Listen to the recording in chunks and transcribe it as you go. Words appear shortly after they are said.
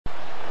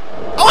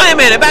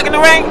minute, back in the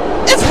ring,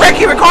 it's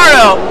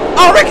Ricardo.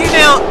 Oh, Ricky's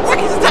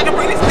attacking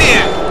Britney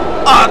Spears.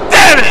 Oh,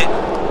 damn it.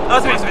 Oh,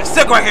 this makes me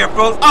sick right here,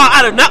 folks. Oh,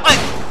 I do not like,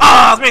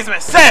 oh, this makes me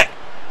sick.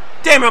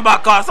 Damn it, my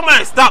God,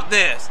 somebody stop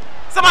this.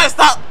 Somebody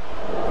stop.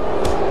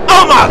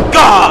 Oh my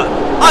God.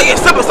 Oh, you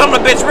simple son of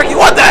a bitch, Ricky.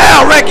 What the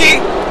hell,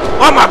 Ricky?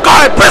 Oh my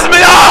God, it pisses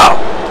me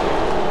off.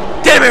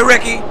 Damn it,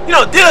 Ricky. You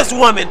don't do this to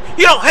women.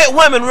 You don't hit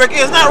women,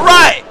 Ricky. It's not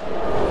right.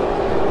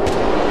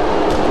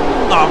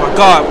 Oh my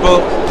God,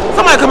 folks.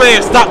 Somebody come in here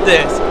and stop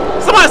this.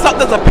 Somebody stop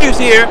this abuse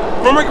here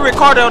from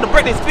Ricardo to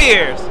Britney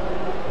Spears.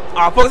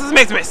 Oh, folks, this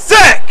makes me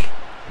sick.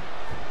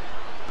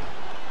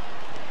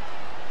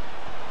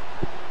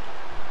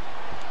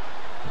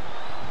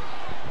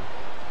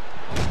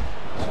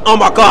 Oh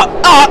my God.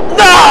 Oh,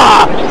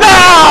 no!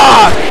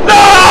 No!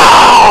 No!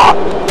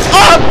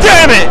 Oh,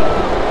 damn it!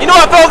 You know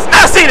what, folks?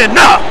 I've seen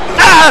enough.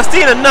 I've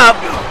seen enough.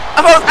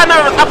 Folks,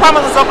 I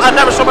promise myself I'd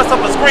never show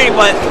myself a screen,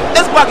 but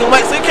it's black and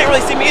white, so you can't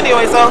really see me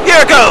anyway, so here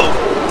it goes.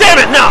 Damn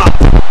it, no!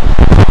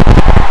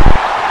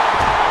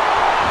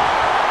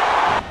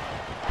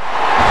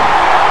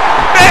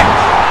 Bitch!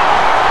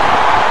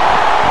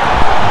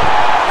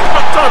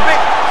 Son of a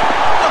bitch!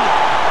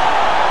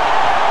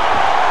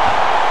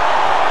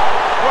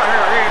 Right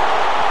here.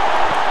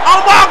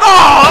 Oh my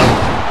God!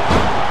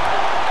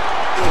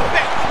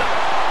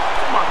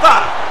 Oh my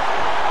God!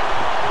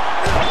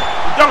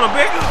 You dumb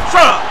bitch!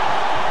 Shut up!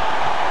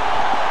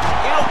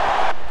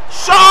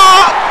 Shut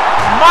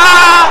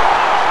my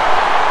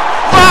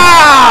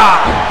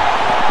mouth!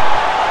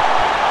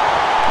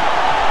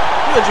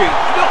 You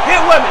don't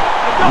hit women.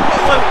 You don't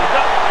hit women.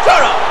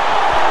 Shut up!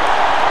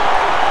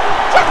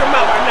 Shut your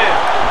mouth right now.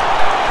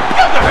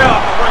 Get the hell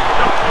off the ring.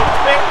 Don't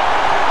speak.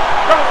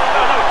 Don't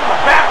to my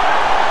back.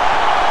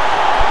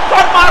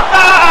 Shut my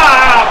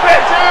mouth,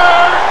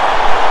 bitches!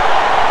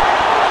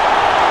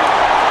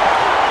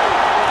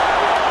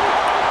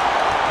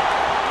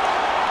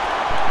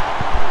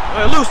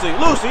 Hey,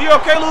 Lucy, you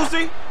okay,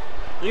 Lucy?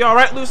 You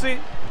alright, Lucy?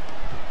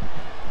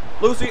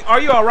 Lucy, are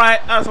you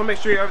alright? I just want to make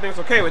sure everything's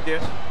okay with you.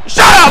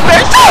 Shut up,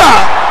 bitch! Shut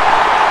up!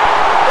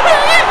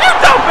 You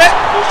dumb bitch!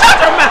 Shut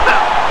your mouth!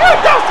 You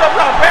dumb son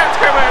bitch!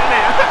 Come right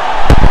now.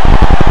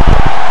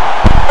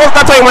 Folks,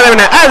 I'll tell you one thing.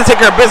 I had to take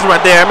care of business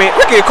right there. I mean,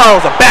 Ricardo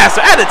was a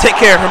bastard. I had to take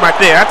care of him right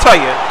there. I tell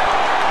you.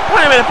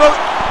 Wait a minute, folks.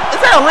 Is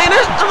that Elena?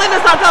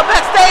 Elena's knocked out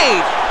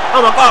backstage.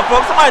 Oh my God,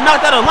 folks! Somebody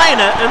knocked out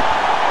Elena, and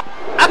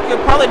I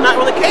could probably not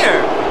really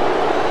care.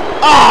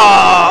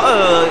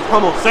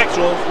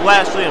 Homosexuals,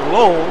 Lashley and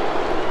Lowell.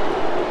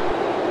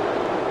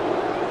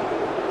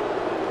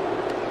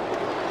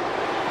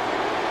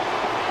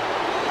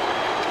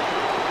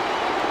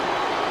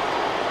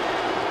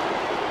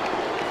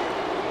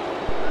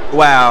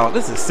 Wow,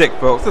 this is sick,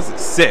 folks. This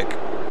is sick.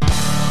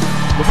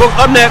 But folks,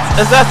 up next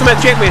is the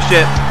SMF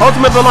Championship.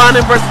 Ultimate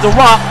Laden versus The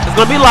Rock is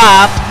going to be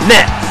live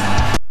next.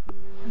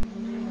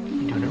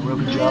 You're doing a real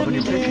good job with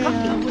your pitch.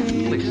 Please.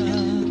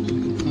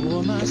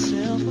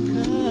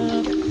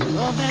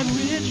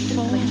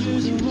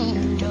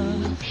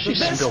 She's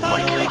built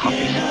like a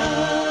huffy.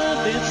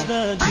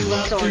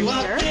 I'm sorry,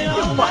 sir.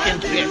 You fucking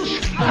bitch.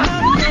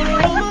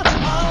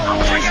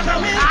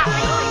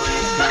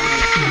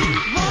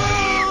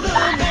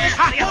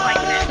 How do you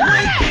like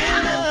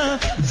that?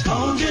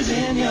 Folgers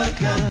in your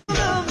cup.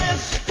 The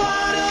best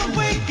part of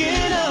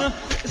waking up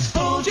is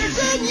Folgers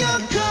in your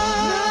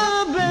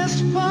cup. The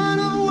best part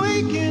of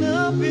waking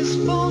up is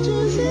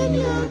Folgers in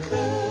your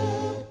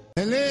cup.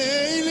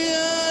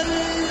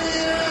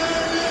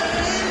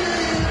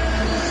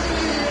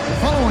 The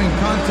following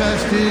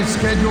contest is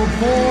scheduled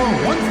for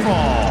one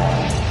fall.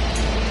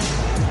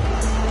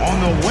 On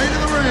the way to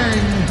the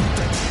ring,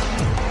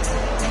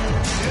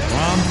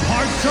 from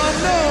parts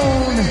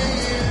unknown,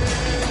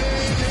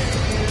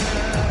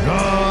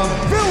 the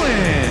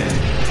villain.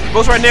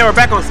 Folks, right now we're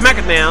back on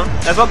SmackaDown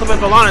as Ultimate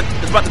Laden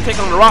is about to take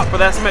on The Rock for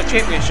that SMF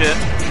Championship.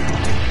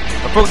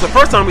 But folks, the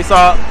first time we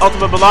saw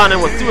Ultimate Laden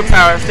with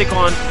superpowers take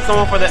on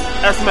someone for the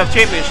SMF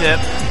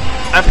Championship,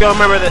 I still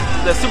remember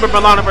the Super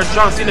Laden vs.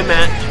 John Cena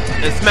match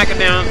in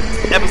SmackaDown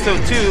episode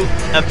 2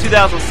 of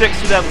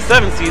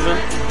 2006-2007 season.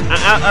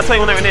 I'll tell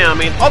you one right now. I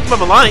mean,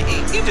 Ultimate Laden,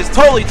 he just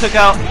totally took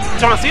out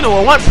John Cena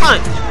with one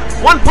punch.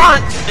 One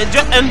punch, and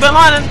Bin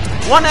Laden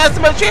won the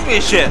SMF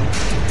Championship.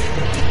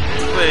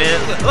 Man,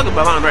 look at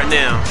Bin Laden right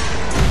now.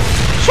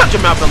 Shut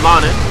your mouth, Bin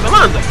Laden. Bin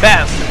Laden's a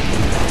bastard.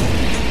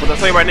 But I'll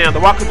tell you right now, The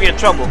Rock could be in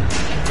trouble.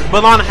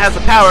 Bin Laden has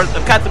the powers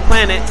of Captain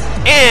Planet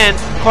and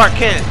Clark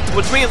Kent,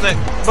 which means that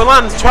Bin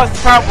Laden's twice as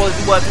powerful as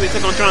he was when he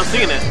took on John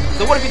Cena.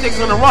 So what if he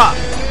takes on The Rock?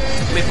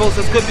 I mean, folks,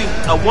 this could be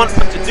a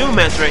one-punch-to-do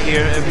match right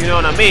here, if you know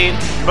what I mean.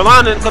 Bin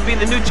Laden could be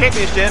the new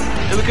championship,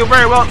 and we could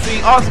very well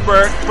see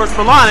Osberg versus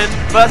Bin Laden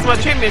for the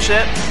SMF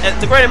Championship at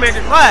the Great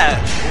American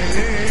Clash.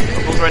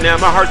 Folks, right now,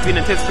 my heart's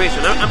beating in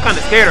anticipation. I'm kind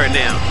of scared right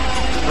now.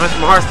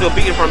 My heart's still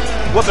beating from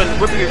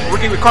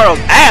whipping Ricardo's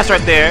ass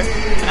right there.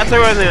 I tell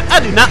you right now, I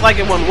do not like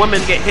it when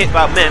women get hit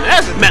by men.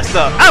 That's just messed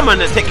up. I'm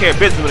gonna take care of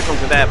business when it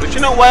comes to that. But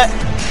you know what?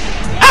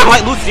 I don't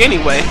like Lucy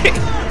anyway.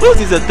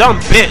 Lucy's a dumb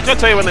bitch. I'll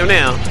tell you right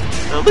now.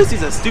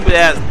 Lucy's a stupid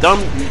ass, dumb,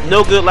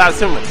 no good, loud,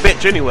 similar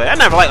bitch anyway. I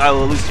never liked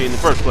Lucy in the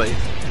first place.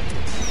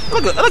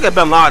 Look at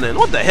Bin Laden.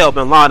 What the hell,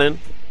 Bin Laden?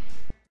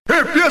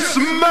 If you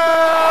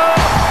smell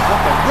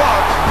what the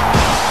Rock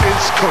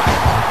is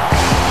cooking.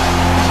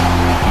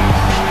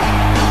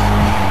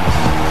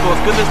 So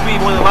could this be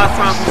one of the last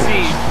times we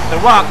see The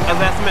Rock as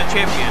SMF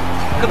champion?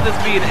 Could this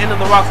be the end of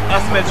The Rock's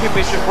SMF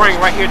championship reign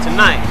right here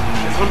tonight?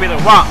 It's going to be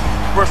The Rock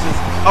versus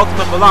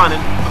Ultimate Bin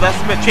Laden for the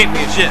SMF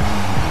championship.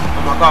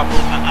 Oh my God,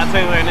 I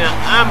tell you right now,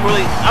 I'm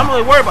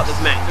really worried about this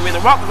match. I mean,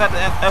 The Rock was at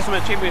the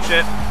SMF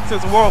championship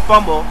since the World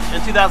Fumble in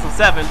 2007.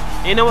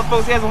 And you know what,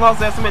 folks? He hasn't lost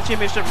the SMF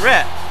championship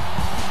yet.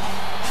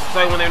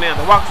 So when they're now,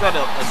 The Rock's at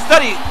a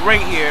study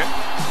ring here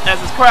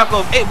as this crowd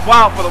goes ape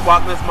wild for The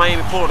Rock. This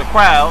Miami Florida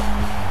crowd.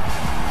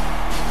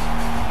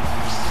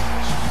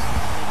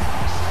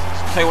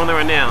 Tell you one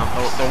right now,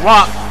 The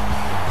Rock,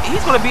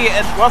 he's going to be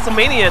at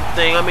WrestleMania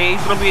thing. I mean,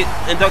 he's going to be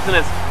inducting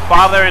his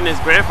father and his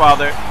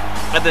grandfather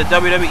at the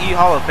WWE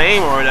Hall of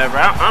Fame or whatever.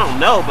 I don't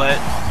know, but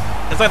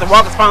it's like The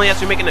Rock is finally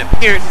actually making an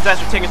appearance. He's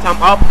actually taking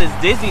time off of his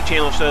Disney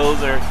Channel shows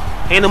or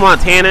Hannah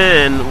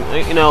Montana and,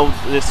 you know,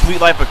 The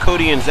Sweet Life of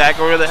Cody and Zach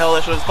or whatever the hell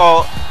that show is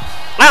called.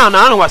 I don't know.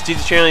 I don't watch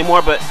Disney Channel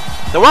anymore, but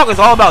The Rock is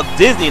all about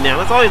Disney now.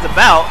 That's all he's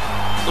about.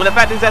 And the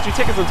fact that he's actually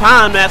taking some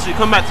time to actually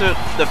come back to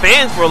the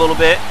fans for a little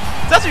bit,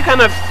 it's actually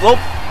kind of,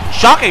 well,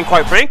 shocking,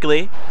 quite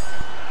frankly.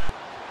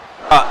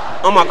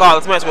 Oh my God,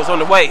 this match goes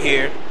underway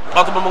here.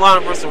 Ultimate Bin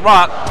Laden versus The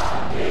Rock.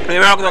 The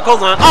Americans are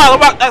closing on. Oh, The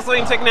Rock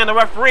actually taking down the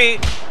referee.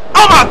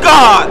 Oh my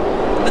God!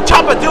 The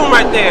Chop of Doom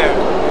right there.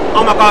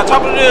 Oh my God,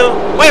 Chop of Doom.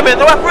 Wait a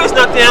minute, the referee's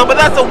not down, but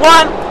that's a 1,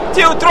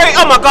 2,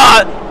 3. Oh my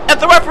God! If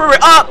the referee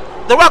were up,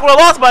 The Rock would have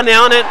lost by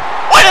now. And then,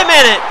 wait a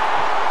minute!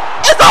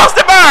 It's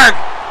Osterberg!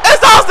 It's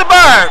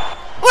Osterberg!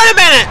 Wait a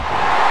minute!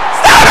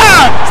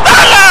 Starter!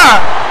 Starter!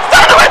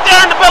 Starter right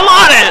there in the Bin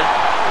Laden!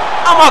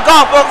 Oh my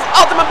God, folks!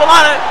 Ultimate Bin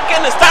Laden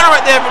getting a starter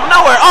right there from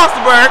nowhere,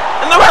 Osterberg,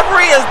 and the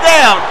referee is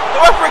down.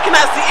 The referee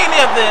cannot see any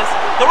of this.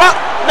 The Rock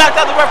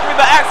knocked out the referee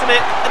by accident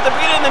at the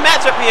beginning of the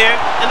matchup here,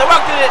 and The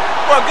Rock did it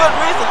for a good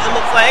reason, it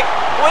looks like.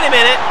 Wait a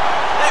minute.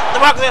 The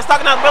Rock is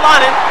stalking out Bin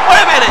Laden.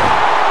 Wait a minute.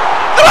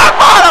 The Rock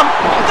bottom!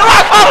 The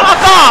Rock bottom! Oh my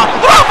God!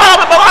 The Rock bottom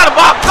and Bin Laden,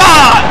 oh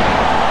God!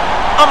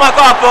 Oh my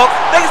God, folks.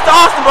 Thanks to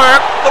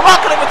Osterberg, The Rock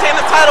could have retained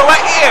the title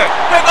right here.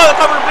 Here goes the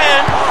cover of the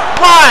pin.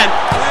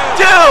 1,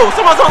 2,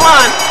 someone's on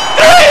line.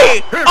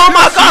 3! Oh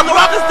my God, The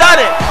Rock has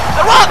done it!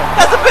 The Rock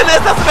has been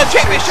this SMF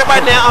championship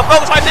right now. And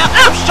folks, right now,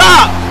 I'm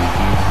shocked!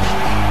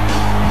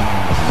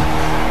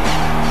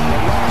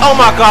 Oh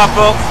my God,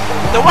 folks.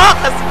 The Rock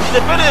has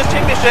defended his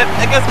championship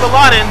against Bin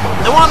Laden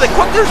in one of the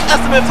quickest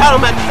SMF title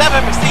matches I've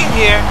ever seen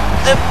here.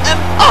 And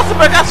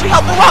Osterberg actually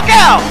helped The Rock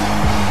out.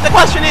 The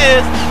question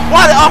is,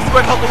 why did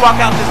Osterberg help The Rock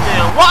out just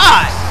now?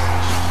 Why?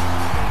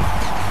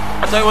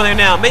 I'll tell you what there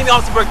now. Maybe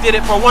Osterberg did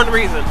it for one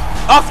reason.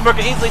 Osterberg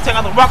can easily take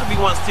out The Rock if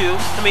he wants to.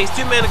 I mean, he's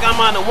 2 men that got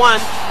him on to 1,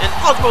 and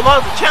Ultimate Bin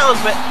Laden's a challenge,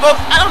 but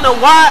folks, I don't know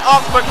why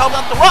Osterberg helped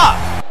out The Rock.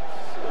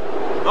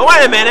 Oh,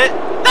 wait a minute.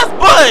 That's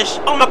Bush!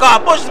 Oh my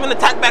God, Bush has been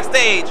attacked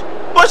backstage.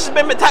 Bush has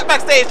been attacked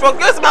backstage, folks.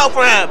 Get some help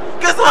for him.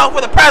 Get some help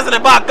for the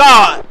president, by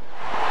God.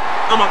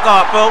 Oh my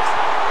God, folks.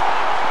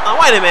 Oh,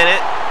 wait a minute.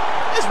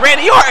 It's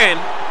Randy Orton.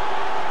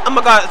 Oh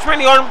my God, is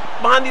Randy Orton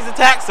behind these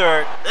attacks,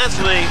 or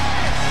actually?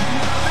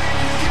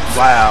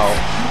 Wow.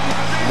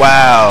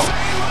 Wow.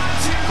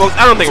 Folks,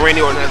 I don't think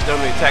Randy Orton has done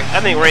the attack. I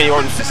think Randy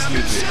Orton's just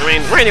stupid. I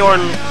mean, Randy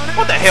Orton,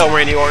 what the hell,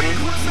 Randy Orton?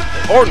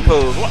 Orton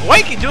pose.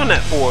 Why you keep doing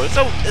that for? It's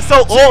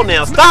so old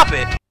now. Stop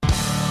it.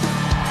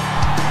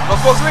 Well,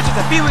 folks, we're just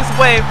a few weeks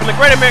away from the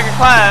Great American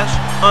Clash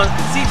on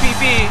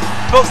CPV.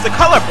 Folks, the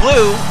color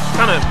blue,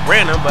 kind of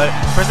random, but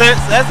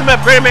presents the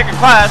SMF Great American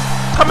Clash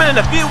coming in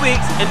a few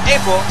weeks in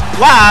April,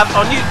 live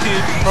on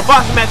YouTube from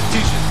Boston,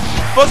 Massachusetts.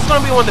 Folks, it's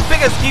going to be one of the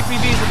biggest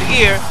CPVs of the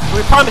year, and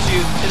we promise you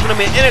it's going to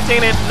be an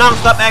entertaining,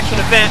 non-stop action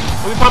event,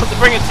 and we promise to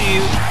bring it to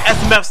you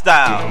SMF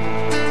style.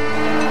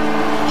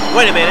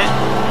 Wait a minute.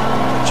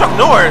 Chuck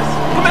Norris?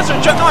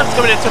 Commissioner Chuck Norris is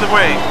coming into the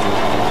ring.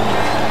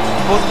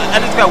 Folks, I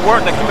just got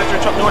word that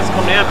Commissioner Chuck Norris is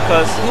coming in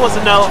because he wants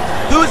to know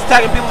who's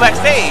attacking people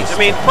backstage. I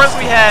mean, first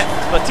we had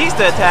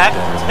Batista attack,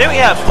 then we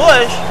had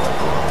Bush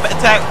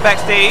attack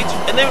backstage,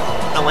 and then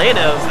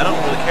Elena. I don't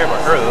really care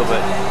about her though, but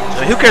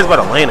I mean, who cares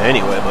about Elena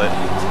anyway? But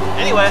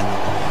anyway,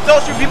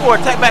 those 3 people were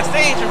attacked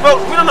backstage, and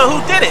folks, we don't know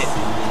who did it.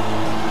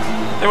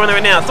 They're running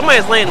right now.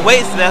 Somebody is laying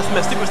waste to the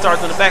SMF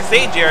superstars in the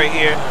backstage area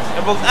here,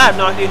 and folks, I have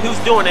no idea who's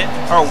doing it,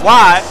 or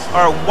why,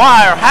 or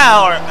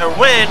how, or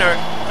when, or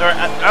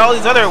all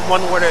these other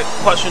one-word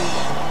question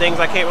things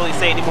I can't really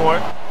say anymore.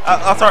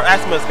 I'll start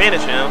asking them in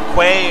Spanish now.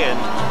 Quay and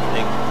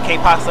Que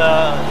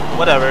Pasa,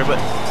 whatever. But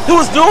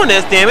who's doing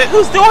this, damn it?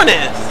 Who's doing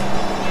this?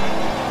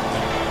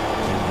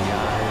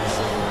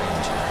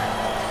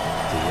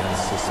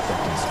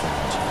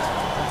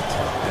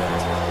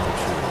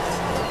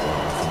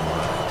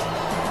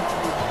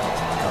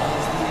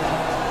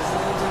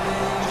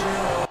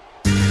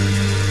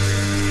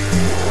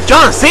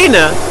 John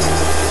Cena?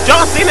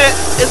 John Cena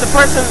is the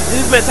person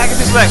who's been attacking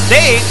people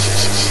backstage?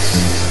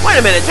 Wait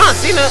a minute, John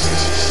Cena?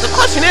 The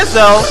question is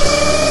though,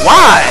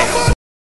 why?